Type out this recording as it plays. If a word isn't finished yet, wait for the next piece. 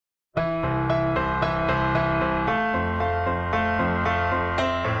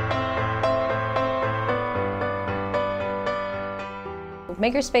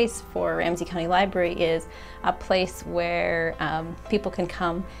Makerspace for Ramsey County Library is a place where people can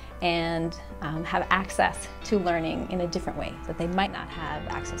come and have access to learning in a different way that they might not have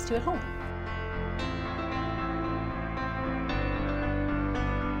access to at home.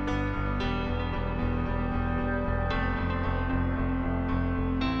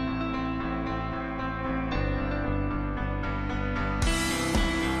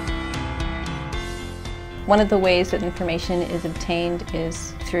 One of the ways that information is obtained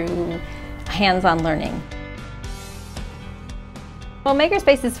is through hands-on learning. Well,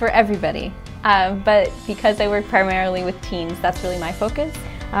 Makerspace is for everybody, but because I work primarily with teens, that's really my focus.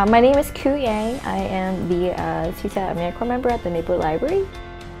 My name is Ku Yang. I am the CSAT AmeriCorps member at the Maplewood Library.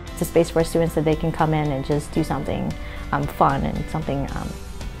 It's a space for students that they can come in and just do something fun and something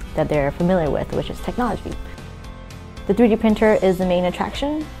that they're familiar with, which is technology. The 3D printer is the main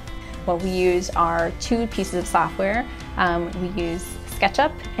attraction. What we use are two pieces of software. We use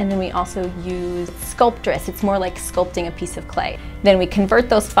SketchUp, and then we also use Sculptress. It's more like sculpting a piece of clay. Then we convert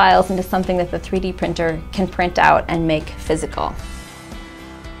those files into something that the 3D printer can print out and make physical.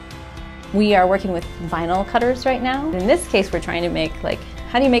 We are working with vinyl cutters right now. In this case, we're trying to make,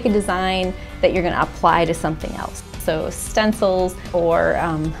 how do you make a design that you're going to apply to something else? So stencils or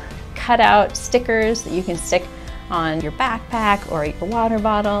cutout stickers that you can stick on your backpack or your water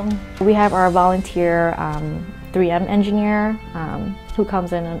bottle. We have our volunteer 3M engineer who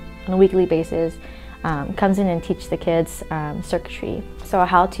comes in on a weekly basis, comes in and teach the kids circuitry. So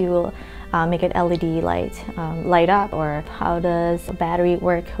how to make an LED light light up, or how does a battery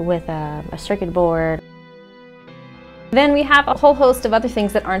work with a circuit board. Then we have a whole host of other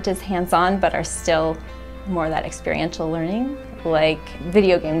things that aren't as hands-on but are still more that experiential learning, like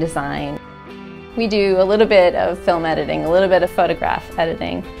video game design. We do a little bit of film editing, a little bit of photograph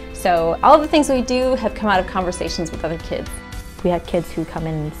editing. So all of the things we do have come out of conversations with other kids. We have kids who come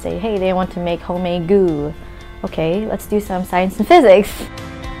in and say, hey, they want to make homemade goo. Okay, let's do some science and physics.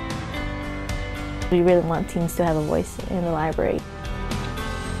 We really want teens to have a voice in the library.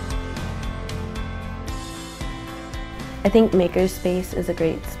 I think Makerspace is a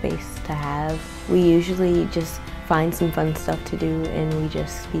great space to have. We usually just find some fun stuff to do and we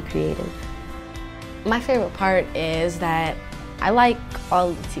just be creative. My favorite part is that I like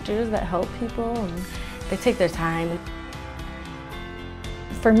all the teachers that help people and they take their time.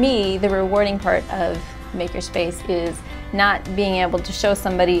 For me, the rewarding part of Makerspace is not being able to show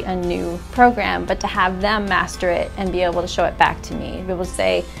somebody a new program, but to have them master it and be able to show it back to me. Be able to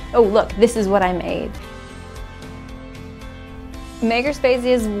say, oh look, this is what I made. Makerspace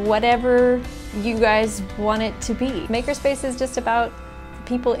is whatever you guys want it to be. Makerspace is just about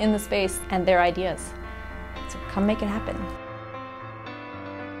people in the space and their ideas. So come make it happen.